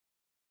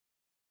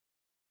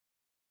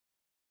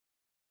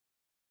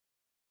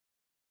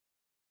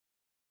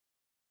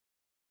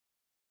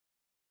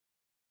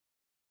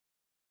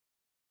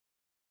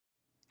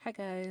Hi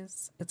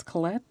guys, it's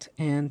Colette,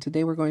 and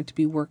today we're going to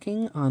be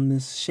working on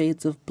this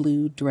Shades of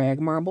Blue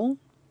drag marble.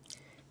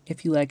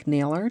 If you like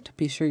nail art,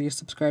 be sure you're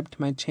subscribed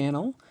to my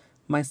channel,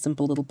 My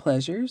Simple Little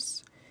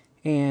Pleasures,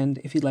 and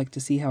if you'd like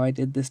to see how I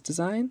did this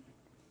design,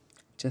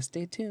 just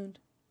stay tuned.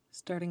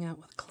 Starting out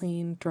with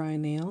clean, dry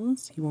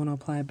nails, you want to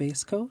apply a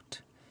base coat.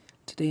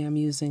 Today I'm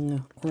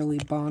using Orly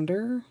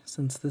Bonder,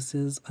 since this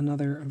is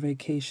another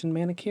vacation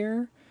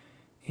manicure,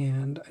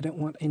 and I don't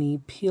want any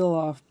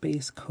peel-off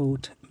base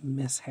coat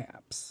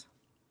mishaps.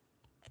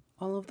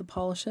 All of the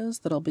polishes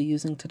that I'll be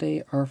using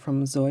today are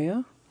from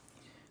Zoya.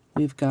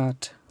 We've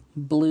got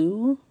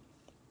Blue,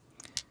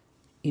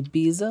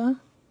 Ibiza,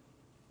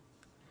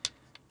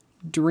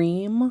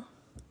 Dream,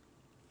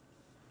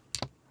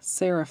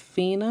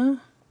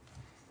 Serafina,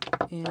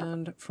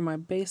 and for my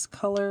base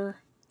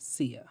color,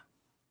 Sia.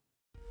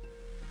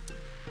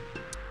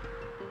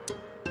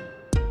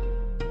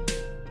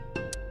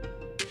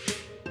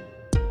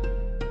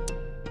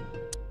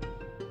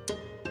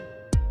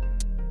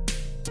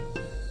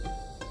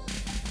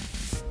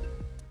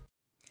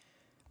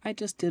 I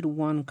just did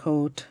one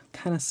coat,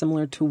 kind of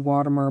similar to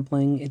water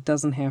marbling. It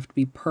doesn't have to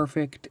be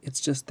perfect.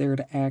 It's just there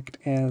to act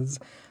as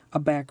a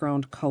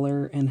background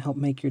color and help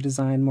make your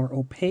design more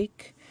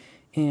opaque.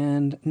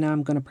 And now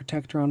I'm going to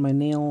protect around my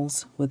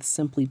nails with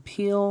Simply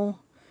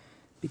Peel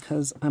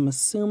because I'm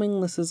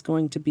assuming this is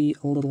going to be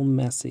a little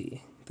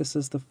messy. This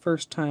is the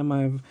first time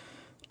I've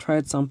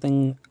tried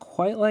something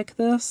quite like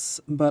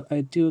this, but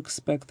I do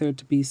expect there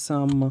to be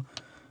some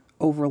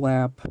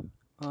overlap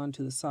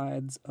onto the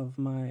sides of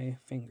my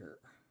finger.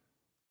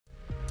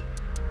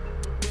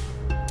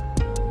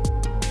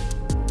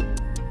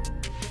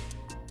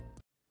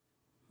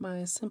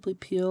 My Simply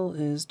Peel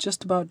is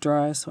just about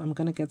dry, so I'm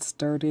going to get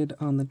started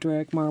on the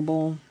drag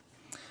marble.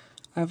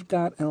 I've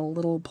got a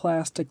little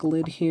plastic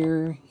lid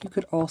here. You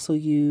could also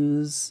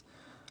use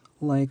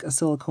like a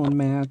silicone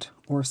mat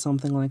or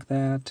something like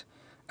that.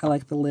 I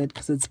like the lid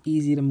because it's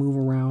easy to move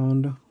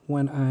around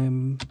when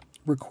I'm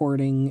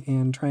recording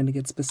and trying to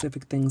get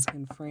specific things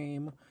in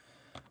frame.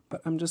 But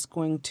I'm just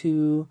going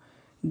to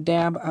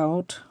dab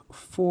out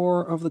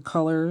 4 of the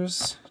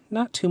colors,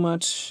 not too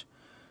much,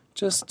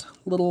 just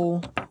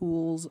little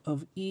pools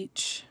of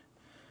each.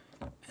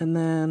 And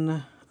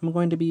then I'm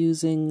going to be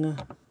using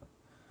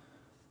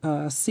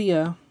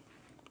Sia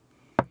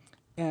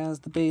as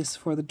the base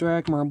for the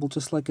drag marble,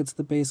 just like it's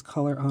the base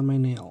color on my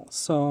nail.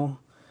 So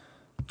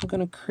I'm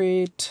going to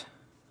create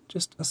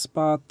just a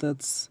spot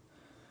that's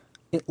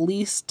at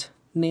least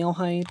nail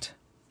height,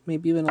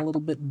 maybe even a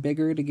little bit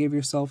bigger to give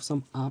yourself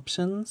some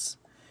options.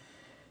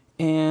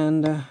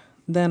 And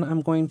then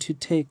I'm going to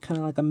take kind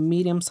of like a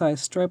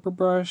medium-sized striper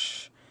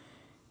brush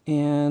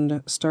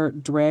and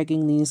start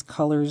dragging these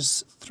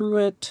colors through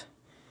it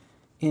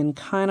in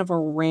kind of a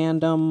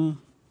random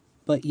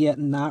but yet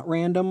not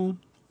random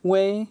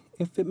way,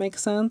 if it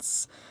makes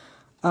sense.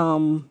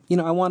 You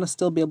know, I want to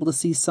still be able to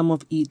see some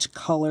of each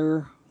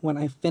color when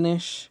I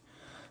finish,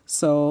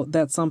 so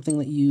that's something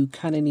that you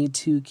kind of need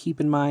to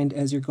keep in mind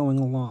as you're going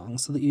along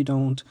so that you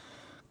don't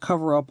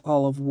cover up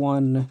all of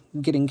one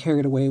getting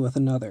carried away with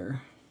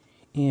another.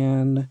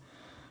 And I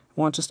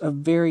want just a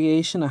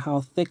variation of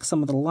how thick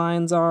some of the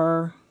lines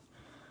are.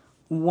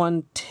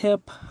 One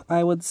tip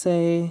I would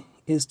say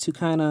is to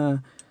kind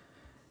of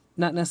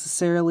not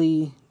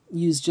necessarily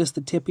use just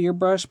the tip of your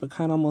brush, but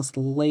kind of almost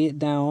lay it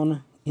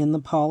down in the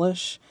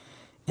polish.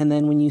 And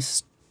then when you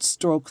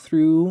stroke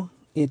through,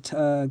 it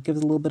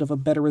gives a little bit of a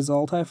better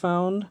result, I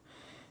found.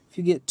 If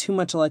you get too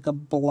much like a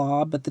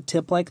blob at the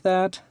tip like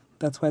that,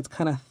 that's why it's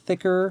kind of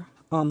thicker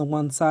on the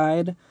one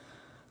side.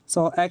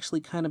 So I'll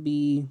actually kind of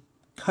be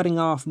cutting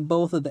off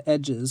both of the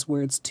edges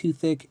where it's too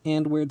thick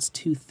and where it's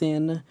too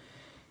thin,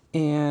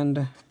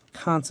 and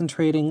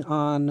concentrating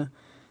on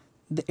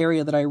the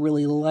area that I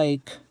really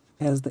like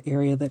as the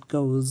area that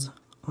goes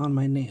on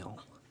my nail.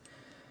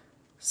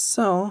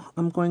 So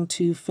I'm going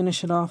to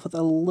finish it off with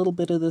a little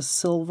bit of this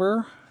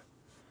silver.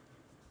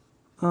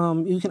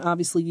 You can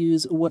obviously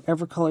use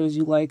whatever colors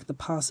you like. The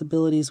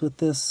possibilities with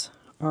this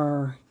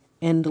are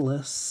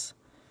endless.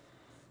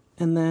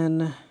 And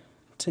then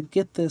to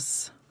get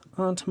this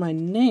onto my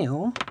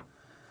nail,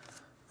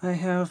 I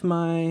have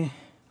my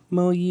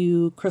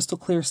Moyu Crystal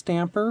Clear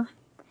Stamper,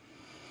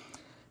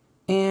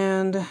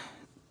 and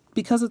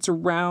because it's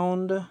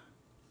round,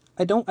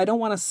 I don't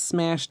want to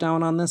smash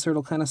down on this or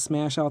it'll kind of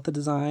smash out the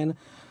design.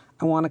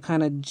 I want to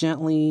kind of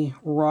gently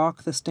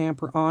rock the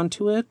stamper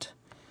onto it,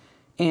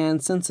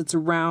 and since it's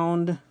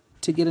round,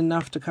 to get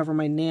enough to cover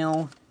my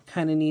nail,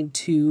 kind of need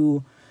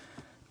to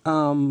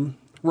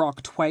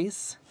rock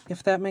twice,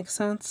 if that makes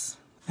sense.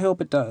 I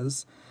hope it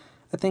does.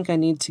 I think I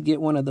need to get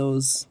one of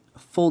those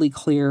fully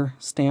clear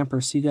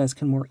stampers so you guys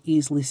can more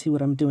easily see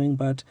what I'm doing,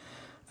 but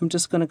I'm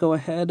just going to go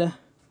ahead.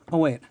 Oh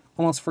wait,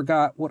 almost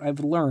forgot what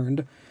I've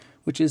learned,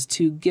 which is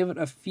to give it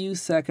a few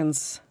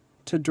seconds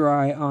to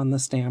dry on the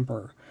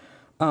stamper.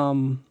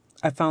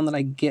 I found that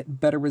I get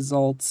better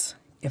results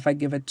if I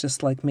give it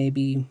just like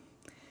maybe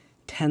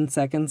 10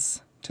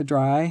 seconds to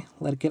dry,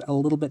 let it get a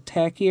little bit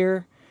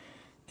tackier,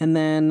 and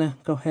then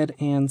go ahead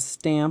and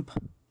stamp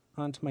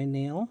onto my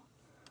nail.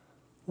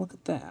 Look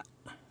at that.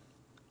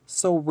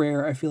 So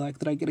rare, I feel like,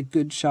 that I get a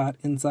good shot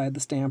inside the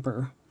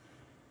stamper.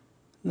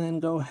 And then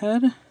go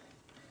ahead,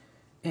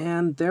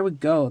 and there we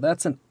go.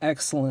 That's an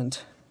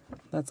excellent,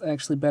 that's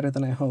actually better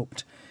than I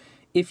hoped.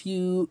 If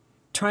you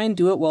try and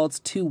do it while it's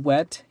too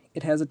wet,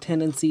 it has a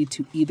tendency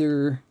to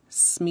either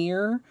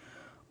smear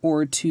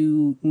or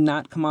to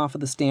not come off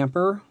of the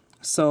stamper.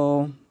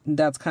 So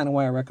that's kind of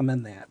why I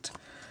recommend that.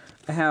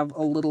 I have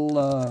a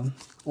little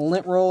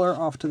lint roller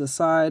off to the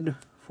side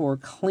for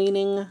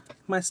cleaning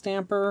my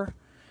stamper.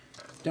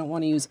 Don't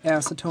want to use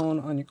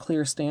acetone on your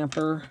clear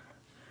stamper.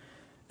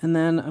 And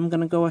then I'm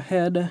going to go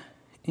ahead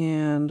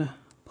and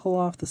pull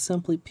off the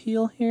Simply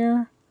Peel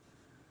here.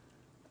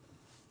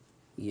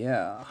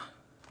 Yeah.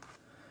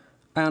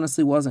 I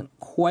honestly wasn't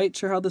quite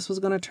sure how this was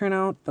going to turn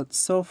out, but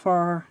so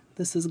far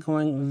this is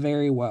going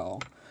very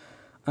well.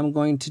 I'm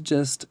going to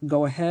just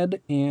go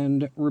ahead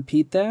and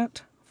repeat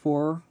that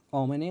for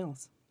all my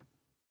nails.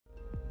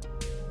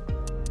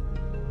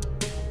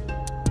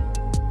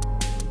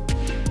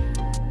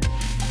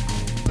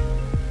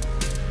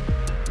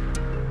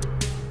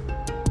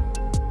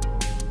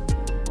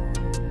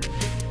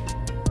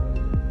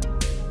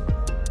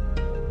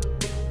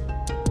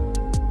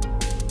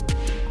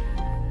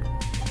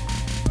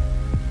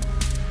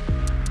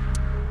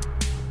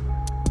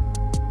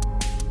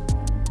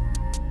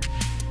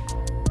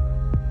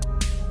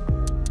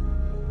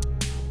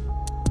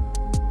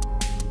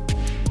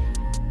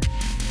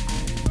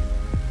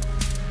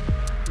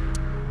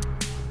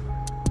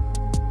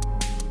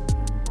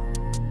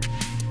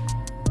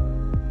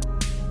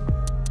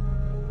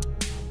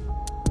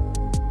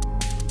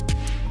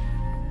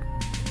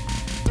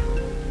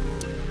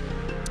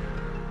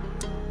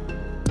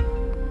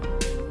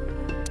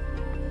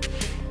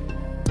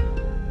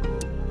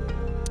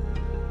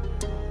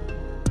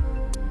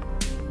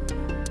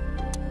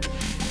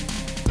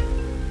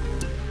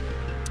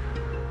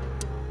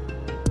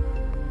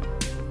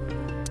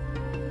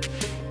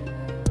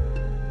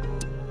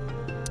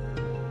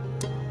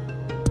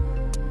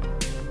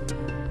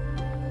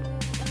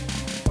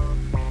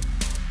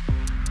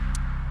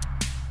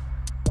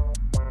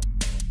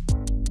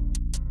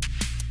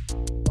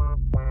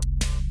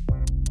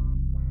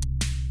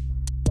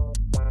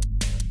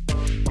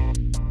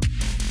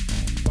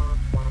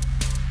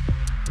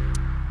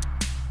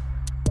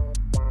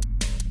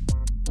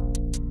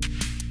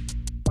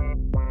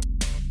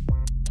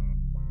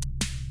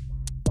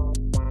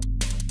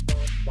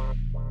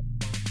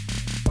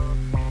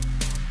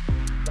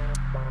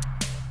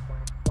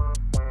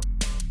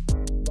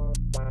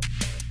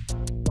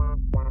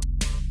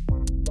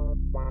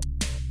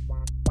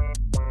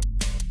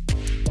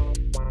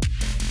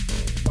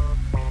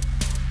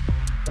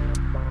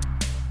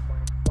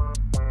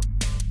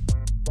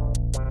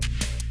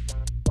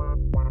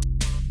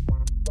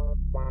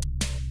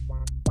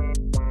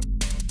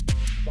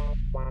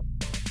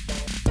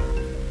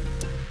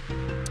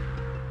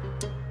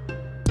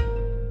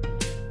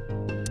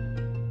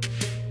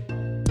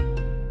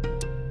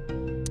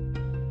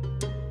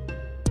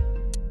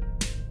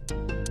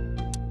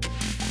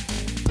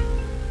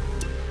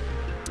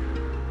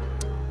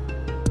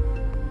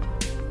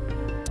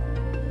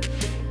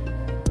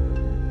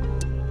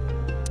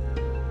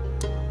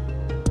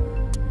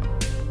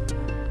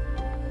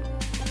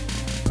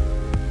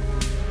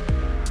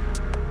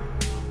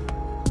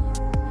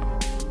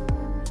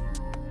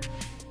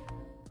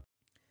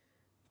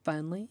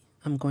 Finally,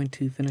 I'm going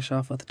to finish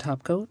off with a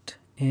top coat,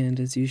 and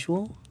as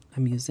usual,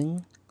 I'm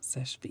using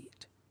Seche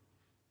Vite.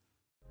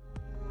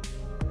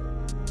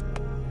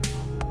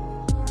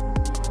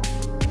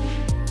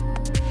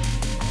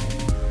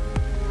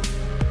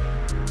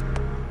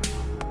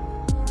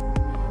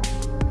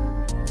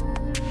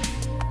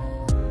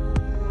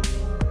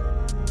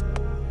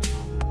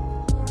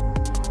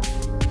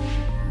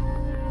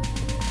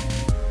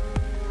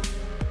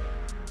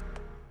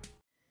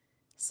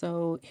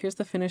 So here's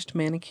the finished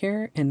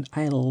manicure, and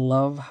I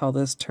love how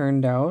this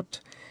turned out.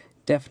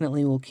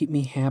 Definitely will keep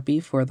me happy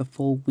for the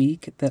full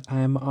week that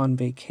I'm on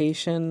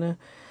vacation,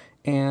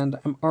 and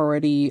I'm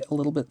already a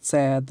little bit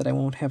sad that I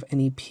won't have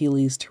any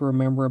peelies to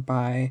remember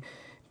by,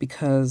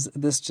 because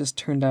this just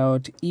turned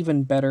out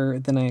even better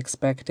than I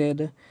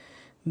expected.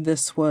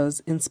 This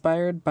was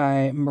inspired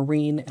by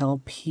Marine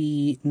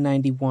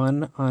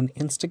LP91 on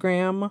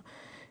Instagram,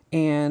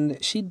 and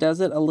she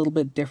does it a little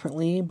bit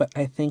differently, but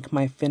I think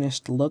my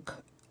finished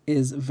look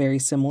is very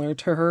similar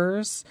to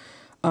hers.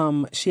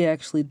 She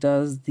actually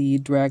does the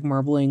drag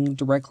marbling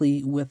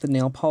directly with the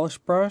nail polish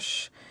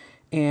brush,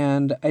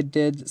 and I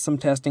did some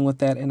testing with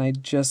that and I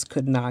just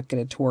could not get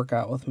it to work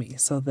out with me.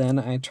 So then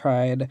I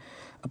tried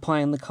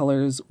applying the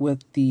colors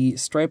with the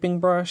striping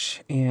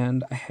brush,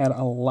 and I had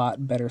a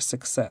lot better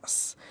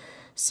success.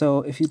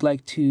 So if you'd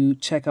like to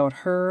check out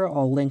her,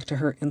 I'll link to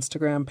her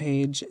Instagram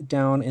page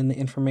down in the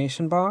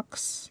information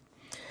box.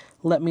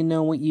 Let me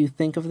know what you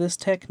think of this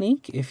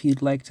technique if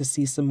you'd like to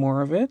see some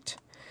more of it.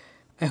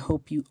 I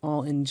hope you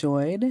all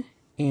enjoyed,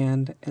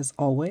 and as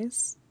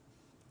always,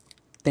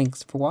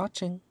 thanks for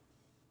watching.